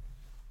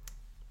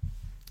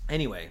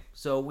 Anyway,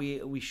 so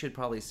we should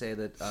probably say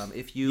that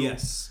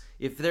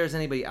if there's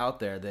anybody out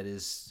there that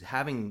is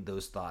having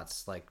those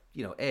thoughts, like,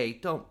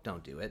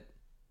 don't do it.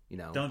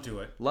 Don't do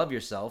it. Love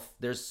yourself.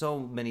 There's so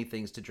many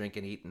things to drink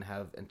and eat and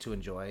have and to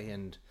enjoy,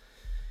 and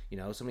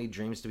so many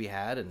dreams to be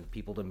had and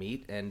people to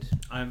meet. And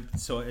I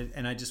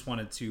just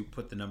wanted to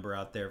put the number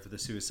out there for the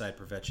suicide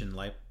prevention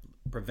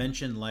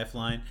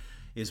lifeline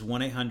is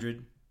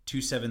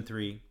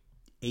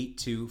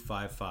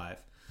 1-800-273-8255.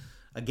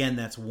 Again,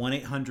 that's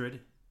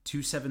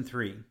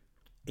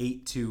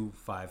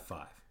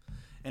 1-800-273-8255.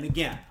 And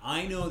again,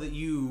 I know that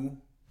you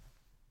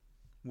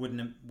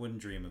wouldn't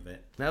dream of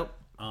it. Nope.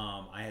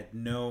 I had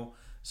no.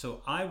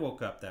 So I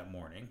woke up that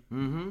morning.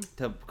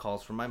 To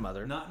calls from my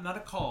mother. Not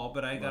a call,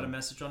 but I got a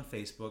message on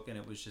Facebook, and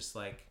it was just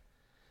like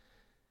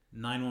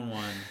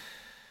 911,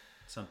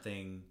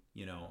 something.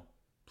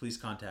 Please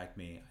contact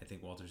me. I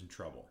think Walter's in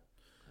trouble.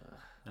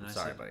 And I'm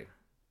sorry, buddy.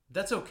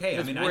 That's okay.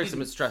 It's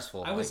worrisome. It's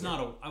stressful. I was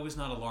not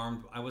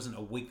alarmed. I wasn't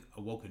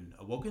awoken.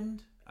 I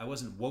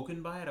wasn't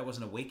woken by it. I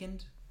wasn't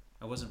awakened.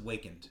 I wasn't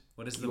wakened.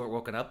 What is You weren't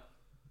woken up?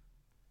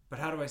 But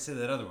how do I say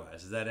that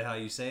otherwise? Is that how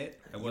you say it?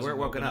 You weren't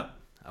woken up.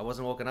 I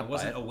wasn't woken up. I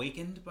wasn't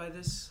awakened by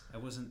this. I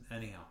wasn't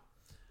anyhow.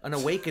 An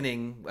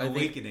awakening.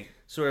 Awakening.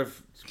 Sort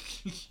of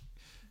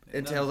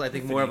entails, I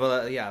think, more of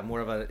an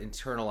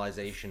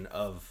internalization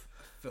of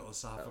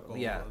philosophical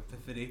yeah.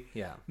 epiphany.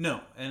 Yeah.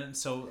 No, and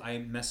so I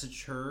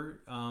messaged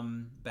her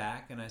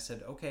back, and I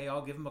said, "Okay,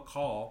 I'll give him a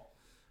call."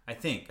 I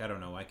don't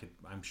know.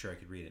 I'm sure I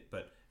could read it,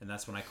 and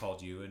that's when I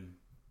called you,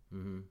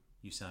 and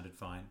you sounded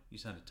fine. You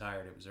sounded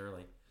tired. It was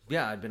early.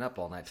 Yeah, I'd been up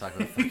all night talking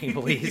to the fucking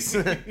police.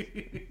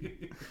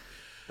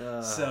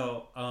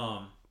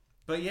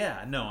 But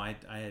yeah, no, I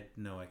had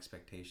no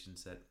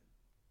expectations that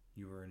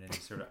you were in any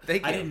sort of.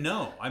 I didn't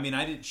know. I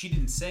mean, she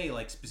didn't say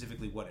like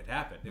specifically what had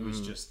happened. It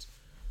was just.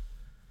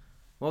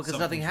 Well, because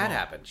nothing had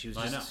happened. She was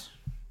just. I know.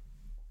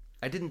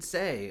 I didn't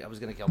say I was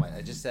going to kill myself.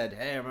 I just said,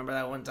 "Hey, remember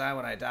that one time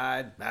when I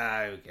died?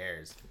 Who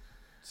cares?"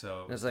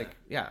 So and it's like,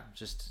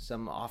 just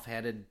some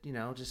offhanded,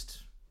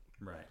 just.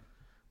 Right.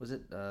 Was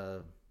it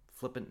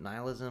flippant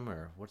nihilism,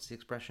 or what's the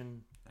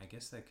expression? I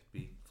guess that could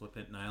be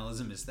flippant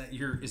nihilism. Is that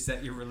your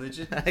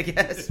religion? I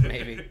guess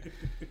maybe.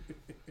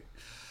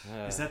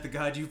 Is that the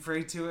God you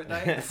pray to at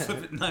night?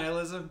 Flippant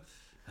nihilism.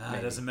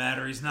 It doesn't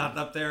matter. He's not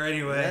up there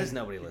anyway. There's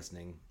nobody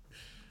listening.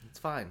 It's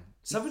fine.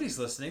 Somebody's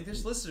listening.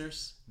 There's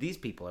listeners. These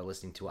people are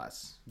listening to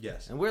us.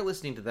 Yes. And we're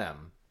listening to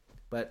them.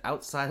 But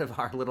outside of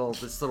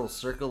this little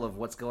circle of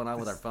what's going on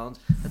with our phones,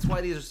 that's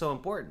why these are so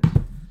important.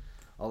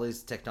 All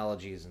these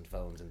technologies and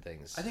phones and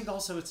things. I think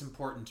also it's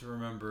important to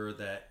remember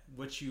that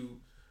what you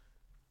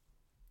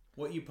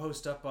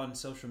post up on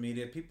social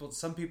media,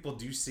 some people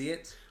do see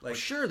it. Like, well,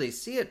 sure, they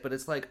see it, but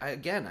it's like, I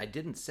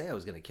didn't say I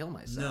was going to kill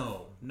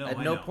myself. No. At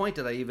no point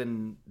did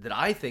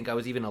I think I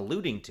was even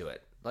alluding to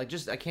it. Like,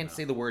 I can't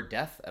say the word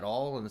death at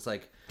all, and it's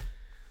like,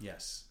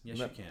 yes, you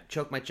can.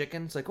 Choke my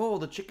chicken. It's like, oh,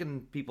 the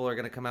chicken people are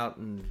going to come out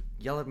and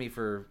yell at me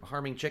for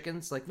harming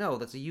chickens. Like, no,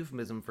 that's a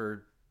euphemism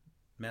for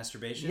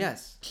masturbation.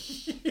 Yes,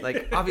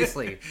 like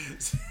obviously.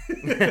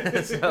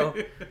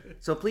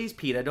 so please,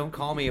 PETA, don't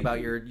call me about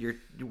your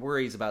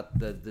worries about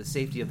the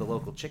safety of the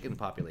local chicken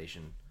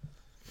population.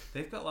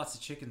 They've got lots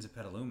of chickens at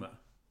Petaluma.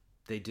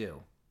 They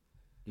do.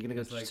 You gonna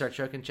go start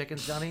choking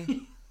chickens,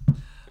 Johnny?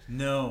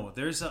 No,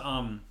 there's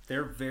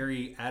they're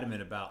very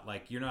adamant about,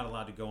 like, you're not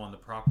allowed to go on the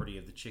property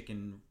of the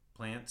chicken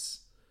plants.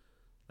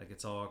 Like,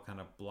 it's all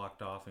kind of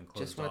blocked off and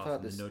closed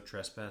off, and no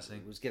trespassing.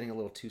 It was getting a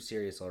little too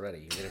serious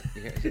already.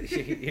 You're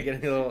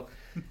getting a little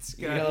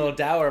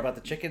dour about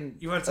the chicken.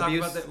 You want to talk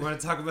about Want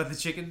to talk about the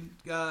chicken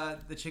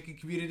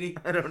community?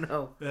 I don't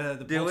know.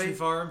 The poultry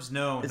farms?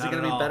 No, is it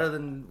going to be better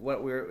than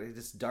what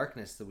this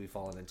darkness that we've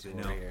fallen into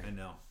over here? I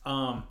know.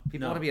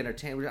 People want to be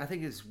entertained. I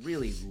think it's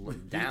really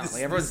down.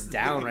 Like, everyone's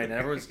down right now.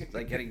 Everyone's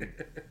like getting.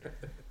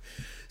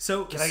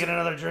 So can I get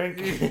another drink?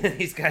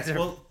 These guys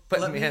are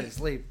putting me to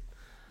sleep.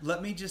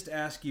 Let me just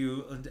ask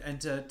you, and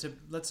to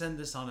let's end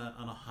this on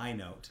a high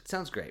note.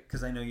 Sounds great,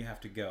 because I know you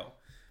have to go.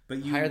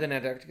 But higher than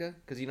Antarctica,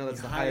 because that's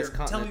the highest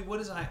continent. Tell me,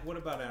 what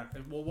about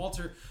Antarctica? Well,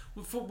 Walter.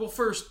 Well,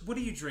 first, what are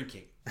you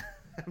drinking?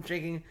 I'm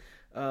drinking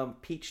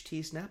peach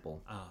tea Snapple.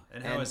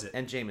 And how is it?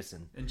 And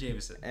Jameson.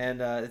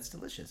 And it's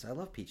delicious. I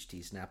love peach tea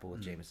Snapple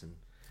with Jameson.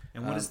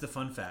 And what is the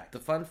fun fact? The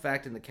fun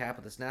fact in the cap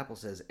of the Snapple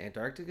says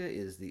Antarctica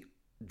is the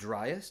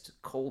driest,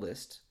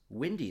 coldest,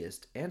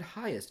 windiest, and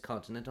highest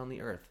continent on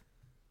the Earth.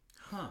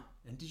 Huh.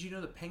 And did you know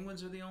that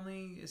penguins are the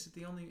only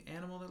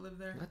animal that live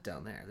there? Not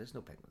down there. There's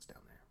no penguins down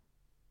there.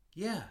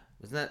 Yeah.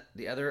 Isn't that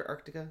the other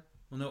Arctica?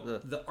 Well, no.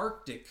 The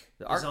Arctic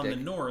is on the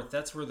north.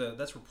 That's where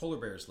polar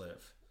bears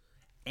live.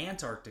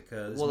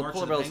 Antarctica is the March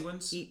polar of the bears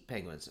penguins. Eat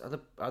penguins.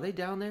 Are they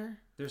down there?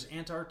 There's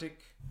Antarctic.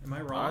 Am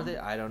I wrong? Are they?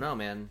 I don't know,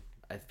 man.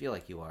 I feel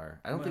like you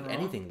are. I don't think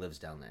anything lives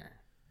down there.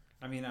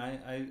 I mean,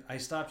 I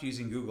stopped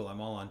using Google.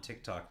 I'm all on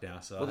TikTok now.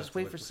 So Well, just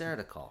wait for Sarah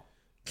to call.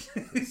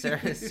 Sarah,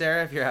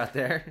 if you're out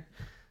there,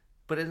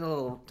 put in a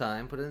little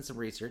time, put in some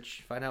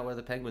research, find out where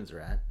the penguins are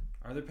at.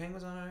 Are there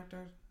penguins on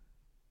Antarctica?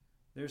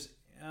 There's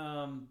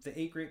the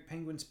 8 great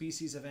penguin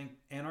species of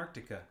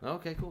Antarctica.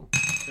 Okay, cool.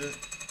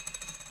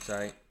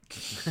 Sorry.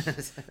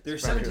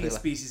 There's 17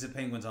 species of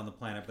penguins on the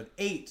planet, but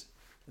the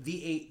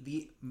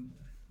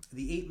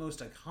eight most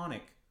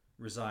iconic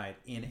reside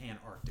in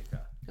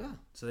Antarctica. Oh,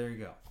 So there you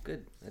go.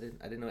 good. I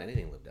didn't know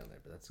anything lived down there,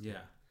 but that's good. Yeah.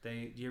 Do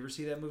you ever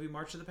see that movie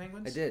March of the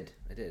Penguins? I did.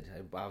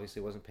 I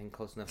obviously wasn't paying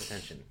close enough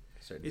attention.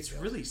 to certain It's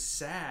details. really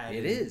sad. It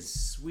and is.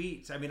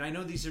 sweet. I mean, I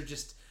know they're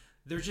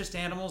just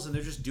animals and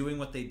they're just doing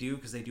what they do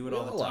because they do it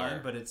all the They all time.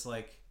 are. But it's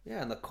like,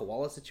 Yeah, and the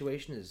koala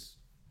situation is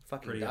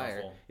fucking Pretty dire.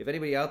 awful. If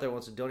anybody out there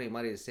wants to donate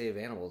money to save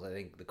animals, I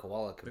think the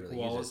koala could the really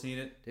koalas use it. need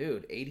it.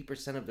 Dude,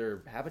 80% of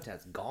their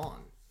habitat's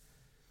gone.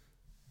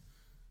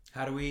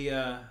 How do we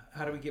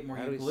get more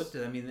How do we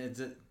eucalyptus? I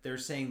mean, they're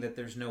saying that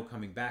there's no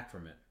coming back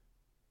from it.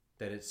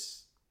 That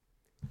it's.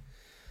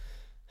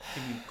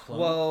 Can you clone?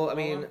 Well, I koala?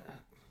 mean,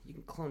 you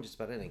can clone just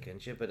about anything,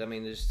 can't you? But I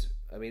mean,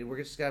 we're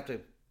just gonna have to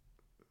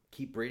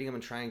keep breeding them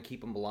and try and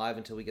keep them alive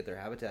until we get their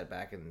habitat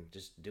back, and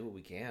just do what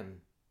we can.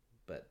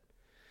 But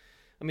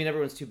I mean,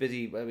 everyone's too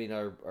busy. I mean,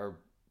 our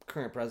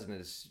current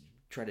president is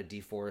trying to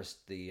deforest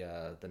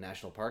the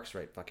national parks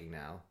right fucking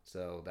now,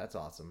 so that's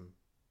awesome.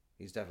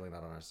 He's definitely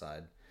not on our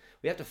side.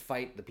 We have to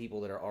fight the people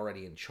that are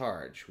already in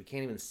charge. We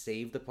can't even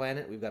save the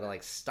planet. We've got to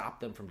like stop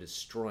them from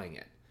destroying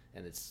it,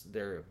 and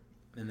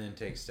and then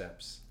take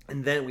steps.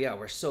 and then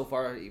we're so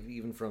far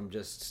even from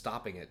just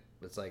stopping it.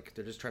 It's like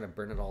they're just trying to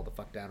burn it all the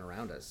fuck down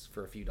around us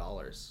for a few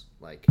dollars.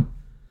 Like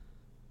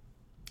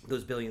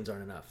those billions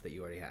aren't enough that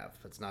you already have.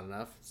 It's not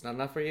enough. It's not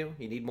enough for you.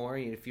 You need more.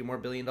 You need a few more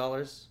 $1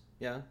 billion.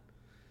 Yeah.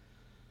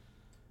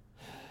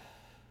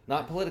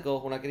 Not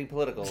political. We're not getting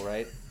political,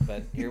 right?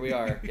 But here we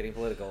are getting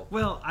political.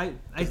 Well,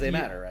 Because they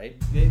matter, right?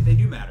 They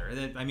do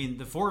matter. I mean,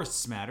 the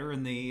forests matter,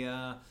 and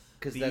the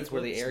Because that's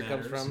where the air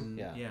comes matters, from.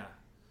 and- Yeah.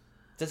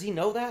 Does he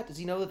know that? Does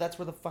he know that that's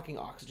where the fucking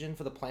oxygen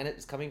for the planet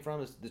is coming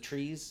from? Is the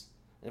trees?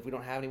 And if we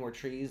don't have any more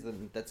trees,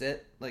 then that's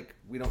it. Like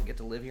we don't get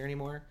to live here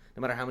anymore,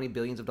 no matter how many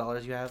billions of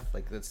dollars you have.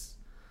 Like that's.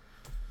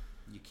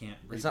 You can't.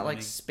 It's not like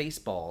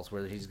Spaceballs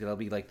where he's gonna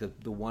be like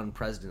the one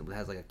president that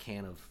has like a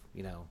can of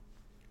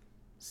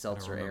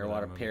seltzer, remember air, that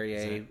water, movie.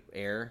 Perrier,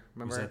 air.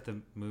 Remember? Was that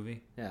the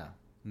movie? Yeah.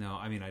 No,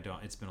 I mean I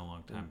don't. It's been a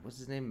long time. What's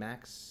his name?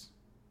 Max?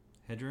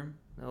 Headroom,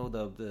 No,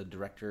 the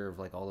director of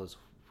like all those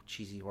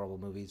cheesy, horrible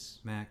movies.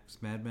 Mad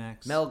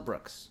Max, Mel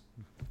Brooks.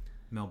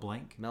 Mel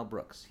Blanc, Mel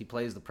Brooks. He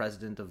plays the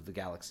president of the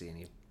galaxy, and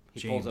he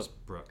James pulls up.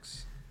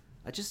 Brooks.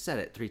 I just said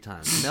it 3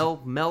 times.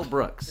 Mel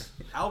Brooks.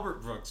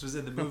 Albert Brooks was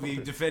in the movie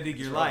Defending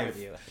Your Life.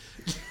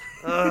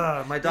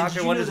 My doctor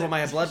you know wonders that- why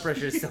my blood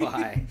pressure is so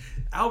high.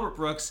 Albert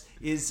Brooks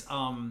is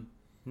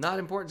Not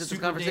important to this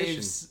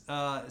conversation.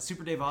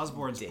 Super Dave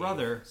Osborne's Dave.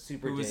 brother,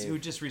 Super who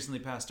Dave. just recently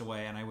passed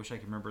away, and I wish I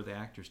could remember the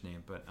actor's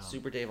name, but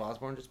Super Dave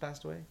Osborne just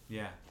passed away.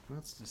 yeah, Well,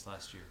 that's just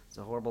last year. it's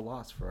a horrible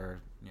loss for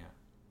our Yeah,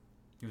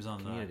 he was on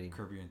Community.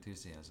 Curb Your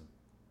Enthusiasm.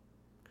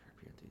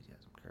 Curb Your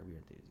Enthusiasm. Curb Your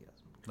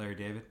Enthusiasm. Larry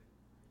David.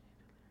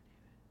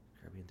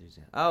 Curb Your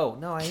Enthusiasm. Oh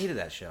no, I hated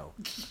that show.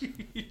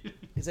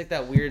 It's like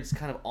that weird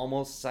kind of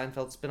almost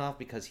Seinfeld spinoff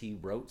because he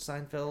wrote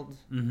Seinfeld.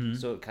 Mm-hmm.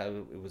 So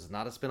it was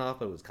not a spinoff,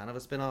 but it was kind of a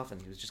spinoff,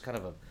 and he was just kind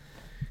of a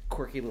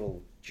quirky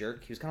little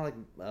jerk. He was kind of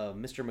like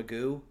Mr.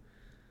 Magoo.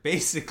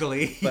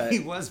 Basically, But- he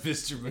was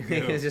Mr. He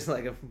was Magoo. just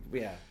like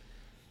yeah.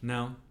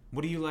 No,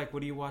 what do you like?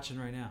 What are you watching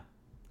right now?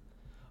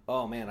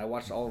 Oh man, I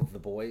watched all of The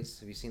Boys.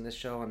 Have you seen this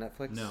show on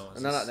Netflix? No,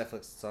 is not this- Netflix.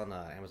 It's on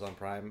Amazon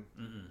Prime.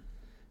 Mm-mm.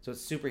 So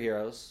it's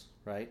superheroes,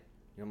 right?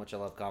 You know how much I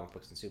love comic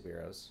books and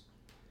superheroes,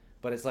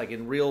 but it's like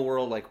in real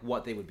world, like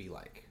what they would be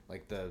like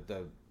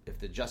the if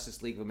the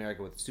Justice League of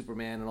America with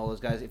Superman and all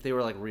those guys, if they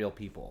were like real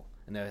people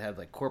and they would have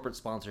like corporate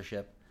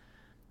sponsorship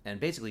and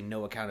basically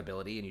no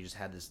accountability, and you just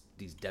had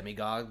these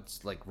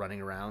demigods like running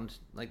around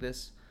like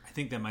this. I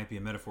think that might be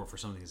a metaphor for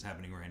something that's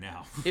happening right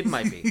now. It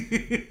might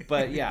be,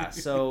 but yeah.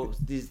 So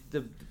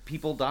the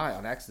people die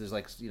on accident.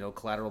 There's like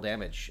collateral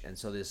damage, and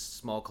so this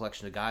small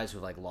collection of guys who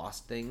have like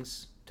lost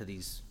things to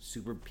these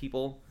super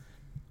people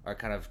are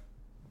kind of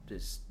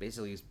just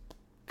basically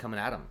coming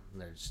at him.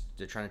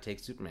 They're trying to take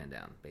Superman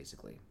down.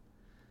 Basically,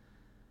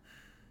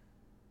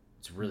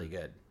 it's really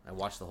good. I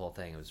watched the whole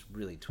thing. It was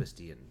really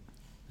twisty, and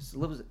it's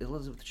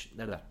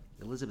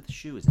Elizabeth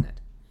Shue is in it.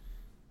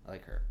 I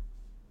like her.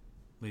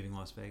 Leaving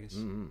Las Vegas.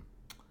 Mm-hmm.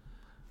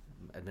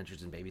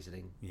 Adventures in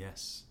Babysitting.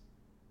 Yes.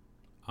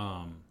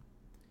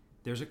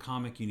 There's a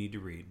comic you need to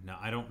read. Now,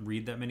 I don't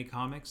read that many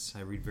comics.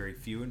 I read very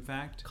few, in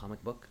fact. Comic.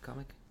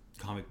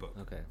 Comic book.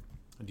 Okay.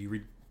 Do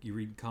you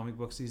read comic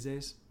books these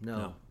days?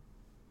 No.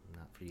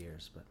 Not for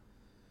years, but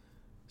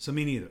So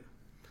me neither.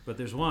 But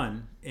there's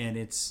one, and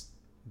it's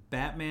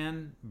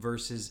Batman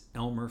versus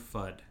Elmer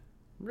Fudd.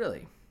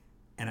 really.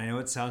 And I know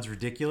it sounds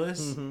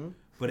ridiculous,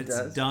 but It it's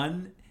does.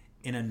 done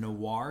in a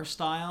noir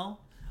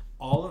style.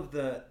 All of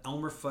the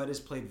Elmer Fudd is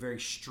played very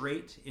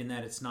straight in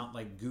that it's not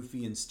like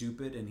goofy and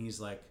stupid, and he's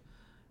like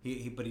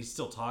But he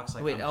still talks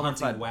like Wait, I'm Elmer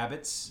hunting Fudd.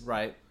 wabbits.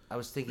 Right. I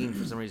was thinking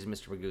for some reason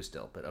Mr. Magoo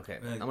still, but okay.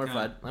 Elmer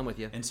kinda- Fudd, I'm with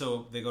you. And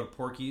so they go to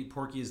Porky.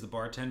 Porky is the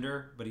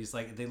bartender, but he's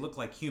like, they look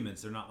like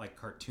humans. They're not like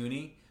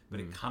cartoony, but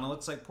it kind of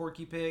looks like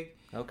Porky Pig.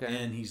 Okay.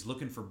 And he's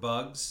looking for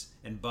Bugs,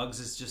 and Bugs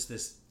is just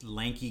this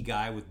lanky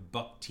guy with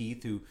buck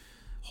teeth who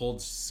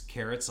holds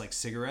carrots like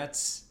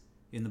cigarettes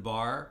in the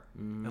bar,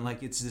 and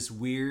like it's this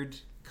weird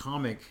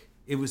comic.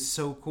 It was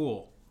so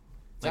cool.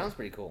 Sounds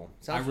pretty cool.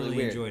 I Sounds really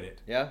weird. enjoyed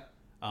it. Yeah?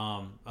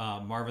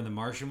 Marvin the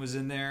Martian was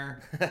in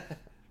there.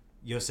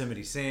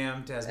 Yosemite Sam,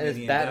 And Tasmanian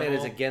his Batman Devil.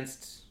 is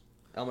against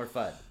Elmer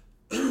Fudd.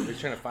 He's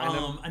trying to find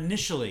him.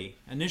 Initially,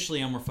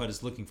 Elmer Fudd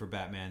is looking for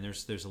Batman.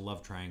 There's a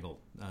love triangle.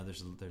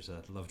 There's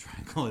a love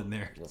triangle in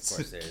there. Well, of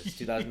course there is. It's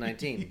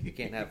 2019. You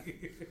can't have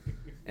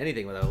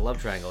anything without a love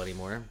triangle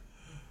anymore.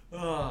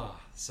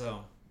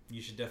 So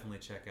you should definitely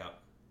check out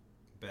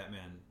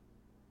Batman.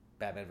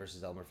 Batman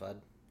versus Elmer Fudd.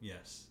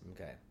 Yes.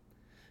 Okay.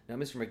 Now,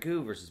 Mr.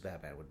 Magoo versus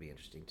Batman would be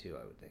interesting too,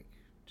 I would think.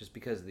 Just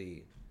because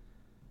the...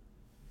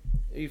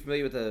 Are you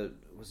familiar with the...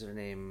 What's her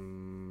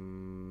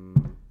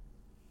name?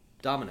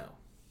 Domino.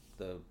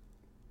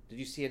 Did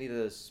you see any of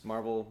those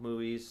Marvel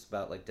movies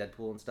about like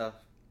Deadpool and stuff?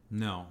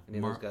 No. Any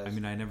of those guys? I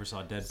mean, I never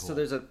saw Deadpool. So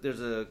there's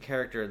a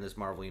character in this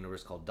Marvel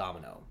universe called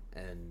Domino,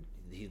 and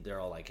they're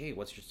all like, "Hey,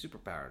 what's your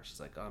superpower?" And she's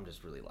like, "Oh, I'm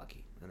just really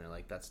lucky." And they're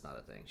like, "That's not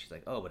a thing." She's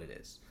like, "Oh, but it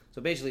is."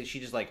 So basically, she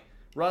just like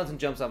runs and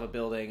jumps off a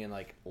building and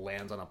like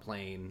lands on a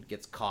plane,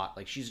 gets caught.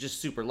 Like she's just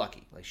super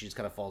lucky. Like she just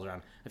kind of falls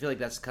around. I feel like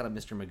that's kind of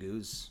Mr.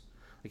 Magoo's.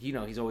 Like, you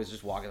know, he's always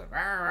just walking like, rah,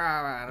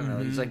 rah, rah, I don't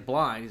know. He's like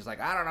blind. He's like,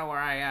 I don't know where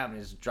I am.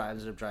 And he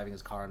ends up driving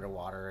his car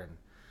underwater,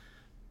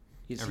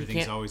 and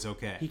everything's always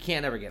okay. He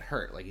can't ever get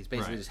hurt. Like he's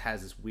basically Right. just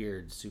has this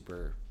weird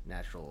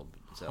supernatural.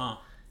 So Huh.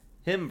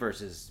 him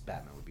versus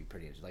Batman would be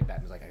pretty interesting. Like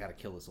Batman's like, I gotta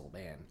kill this old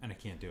man. And I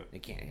can't do it. He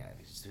can't. Yeah,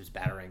 his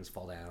batarangs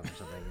fall down or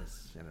something.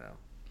 I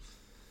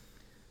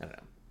don't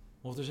know.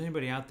 Well, if there's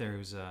anybody out there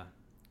who's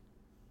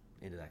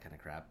Into that kind of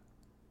crap.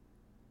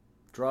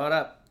 Draw it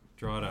up.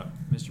 draw it up,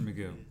 Mr.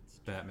 Magoo,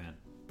 Batman.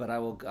 But I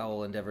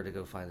will endeavor to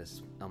go find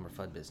this Elmer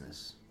Fudd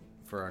business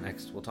for our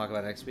next. We'll talk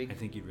about it next week. I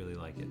think you'd really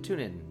like it. Tune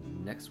in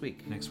next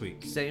week. Next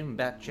week, Same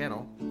bat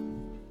channel.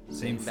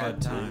 same bat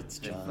Fudd time. It's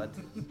Same John.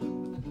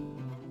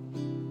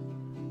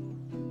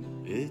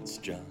 Fudd. It's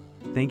John.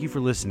 Thank you for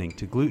listening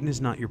to Gluten is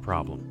Not Your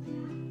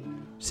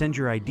Problem. Send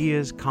your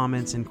ideas,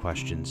 comments, and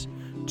questions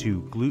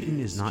to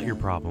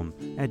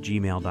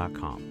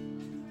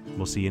glutenisnotyourproblem@gmail.com.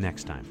 We'll see you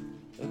next time.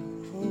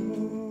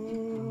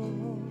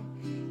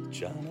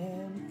 John